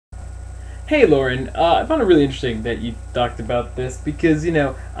Hey Lauren, I found it really interesting that you talked about this because,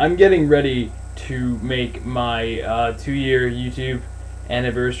 I'm getting ready to make my 2-year YouTube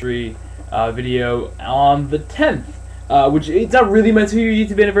anniversary video on the 10th. Which, it's not really my 2-year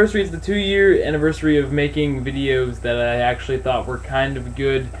YouTube anniversary, it's the 2-year anniversary of making videos that I actually thought were kind of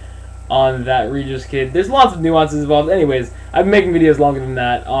good on That Regis Kid. There's lots of nuances involved. Anyways, I've been making videos longer than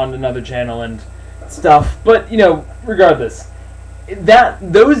that on another channel and stuff, but, regardless.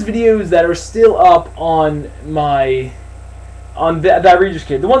 Those videos that are still up on that Regis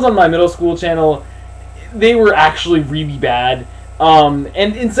Kid, the ones on my middle school channel, they were actually really bad.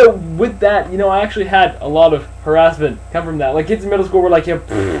 And so with that, I actually had a lot of harassment come from that. Like, kids in middle school were like,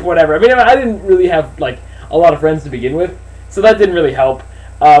 whatever. I mean, I didn't really have like a lot of friends to begin with, so that didn't really help.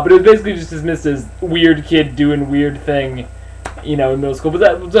 But it was basically just dismissed as weird kid doing weird thing, in middle school.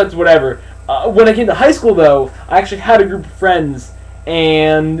 But that's whatever. When I came to high school, though, I actually had a group of friends,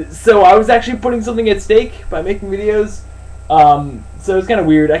 and so I was actually putting something at stake by making videos. So it's kind of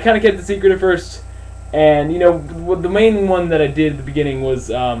weird. I kind of kept it secret at first, and the main one that I did at the beginning was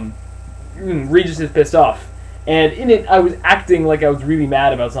Regis is pissed off, and in it I was acting like I was really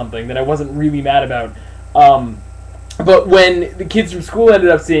mad about something that I wasn't really mad about. But when the kids from school ended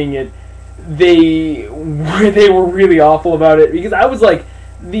up seeing it, they were really awful about it, because I was like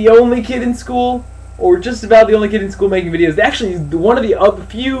the only kid in school, or just about the only kid in school making videos. Actually, one of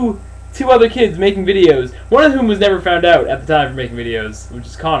the two other kids making videos, one of whom was never found out at the time for making videos, which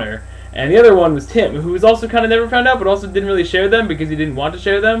is Connor, and the other one was Tim, who was also kind of never found out, but also didn't really share them because he didn't want to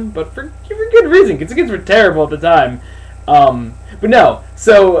share them, but for good reason, because the kids were terrible at the time. But no,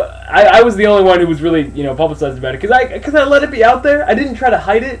 so I was the only one who was really, publicized about it, because I let it be out there. I didn't try to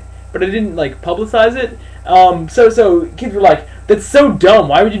hide it, but I didn't, like, publicize it. So kids were like, that's so dumb,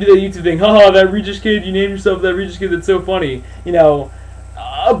 why would you do that YouTube thing? Haha, That Regis Kid, you named yourself That Regis Kid, that's so funny,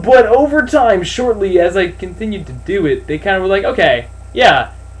 but over time, shortly, as I continued to do it, they kind of were like, okay,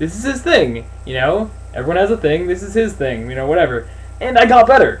 yeah, this is his thing, everyone has a thing, this is his thing, whatever. And I got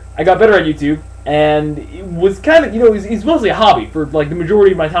better. I got better at YouTube, and it was kind of, it's mostly a hobby for, like, the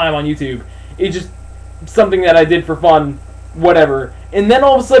majority of my time on YouTube. It's just something that I did for fun, whatever. And then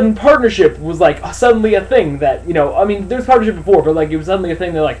all of a sudden, partnership was, like, suddenly a thing that, I mean, there's partnership before, but, like, it was suddenly a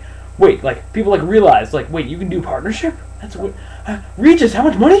thing that, like, wait, like, people, like, realized, like, wait, you can do partnership? That's what, Regis, how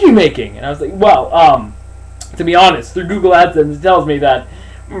much money are you making? And I was like, well, to be honest, through Google AdSense, it tells me that,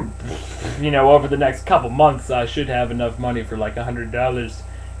 over the next couple months, I should have enough money for, like, $100.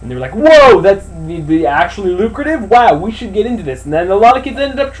 And they were like, whoa, that's actually lucrative? Wow, we should get into this. And then a lot of kids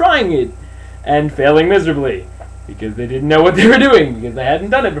ended up trying it and failing miserably because they didn't know what they were doing because they hadn't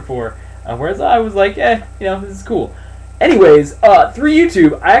done it before. Whereas I was like, this is cool. Anyways, through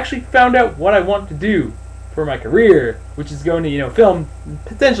YouTube, I actually found out what I want to do for my career, which is going to, film,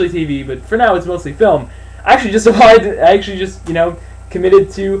 potentially TV, but for now it's mostly film. I actually just applied,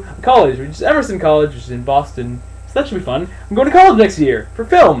 committed to college, which is Emerson College, which is in Boston. So that should be fun. I'm going to college next year for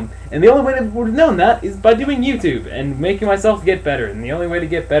film, and the only way I would have known that is by doing YouTube and making myself get better. And the only way to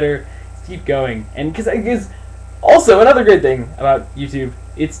get better is to keep going. And because also another great thing about YouTube,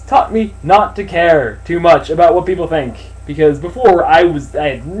 it's taught me not to care too much about what people think. Because before I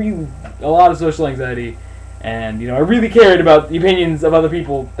had really a lot of social anxiety, and I really cared about the opinions of other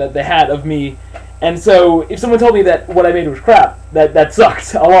people that they had of me. And so if someone told me that what I made was crap, that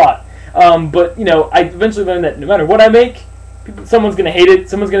sucked a lot. But I eventually learned that no matter what I make, someone's gonna hate it.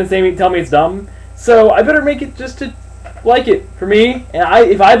 Someone's gonna tell me it's dumb. So I better make it just to like it for me. And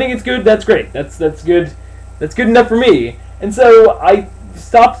if I think it's good, that's great. That's good. That's good enough for me. And so I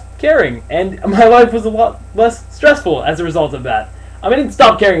stopped caring, and my life was a lot less stressful as a result of that. I didn't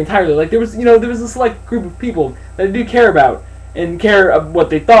stop caring entirely. Like there was a select group of people that I do care about and care of what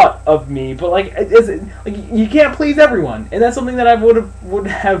they thought of me, but like you can't please everyone, and that's something that I would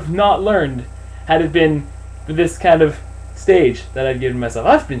have not learned had it been for this kind of stage that I've given myself.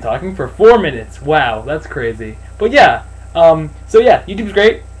 I've been talking for 4 minutes. Wow, that's crazy. But yeah, so yeah, YouTube's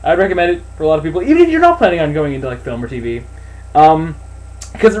great. I'd recommend it for a lot of people, even if you're not planning on going into like film or TV,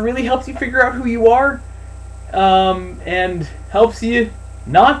 because it really helps you figure out who you are, and helps you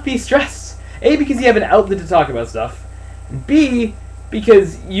not be stressed. A, because you have an outlet to talk about stuff. B,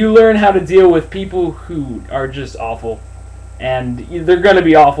 because you learn how to deal with people who are just awful. And they're going to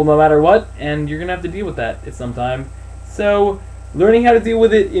be awful no matter what, and you're going to have to deal with that at some time. So, learning how to deal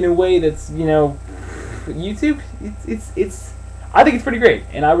with it in a way that's, YouTube, I think it's pretty great,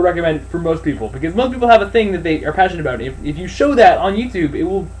 and I would recommend it for most people, because most people have a thing that they are passionate about. If you show that on YouTube, it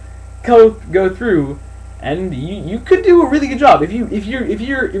will go through, and you could do a really good job. If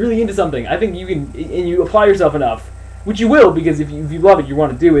you're really into something, I think you can, and you apply yourself enough, which you will, because if you love it, you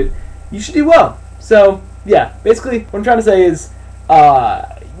want to do it, you should do well. So, yeah, basically what I'm trying to say is,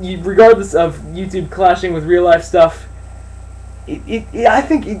 regardless of YouTube clashing with real life stuff, I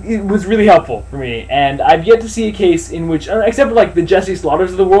think it was really helpful for me, and I've yet to see a case in which, except for like the Jessie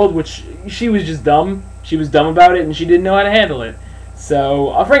Slaughters of the world, which she was just dumb. She was dumb about it, and she didn't know how to handle it.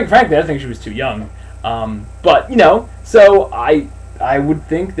 So, frankly, I think she was too young. But you know, so I would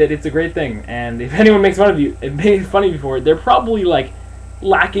think that it's a great thing, and if anyone makes fun of you, it made fun of you for it, they're probably like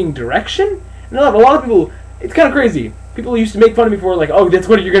lacking direction. And a lot of people, it's kind of crazy. People used to make fun of me for like, oh, that's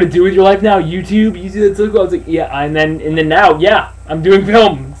what you're gonna do with your life now, YouTube. You see that so cool. I was like, yeah, and then now, yeah, I'm doing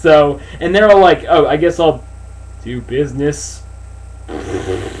film. So, and they're all like, oh, I guess I'll do business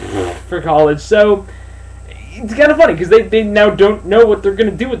for college. So it's kind of funny because they now don't know what they're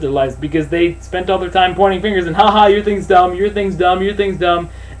gonna do with their lives because they spent all their time pointing fingers and haha, your thing's dumb, your thing's dumb, your thing's dumb,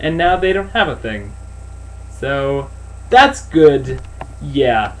 and now they don't have a thing. So that's good.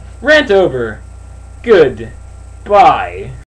 Yeah, rant over. Good. Bye.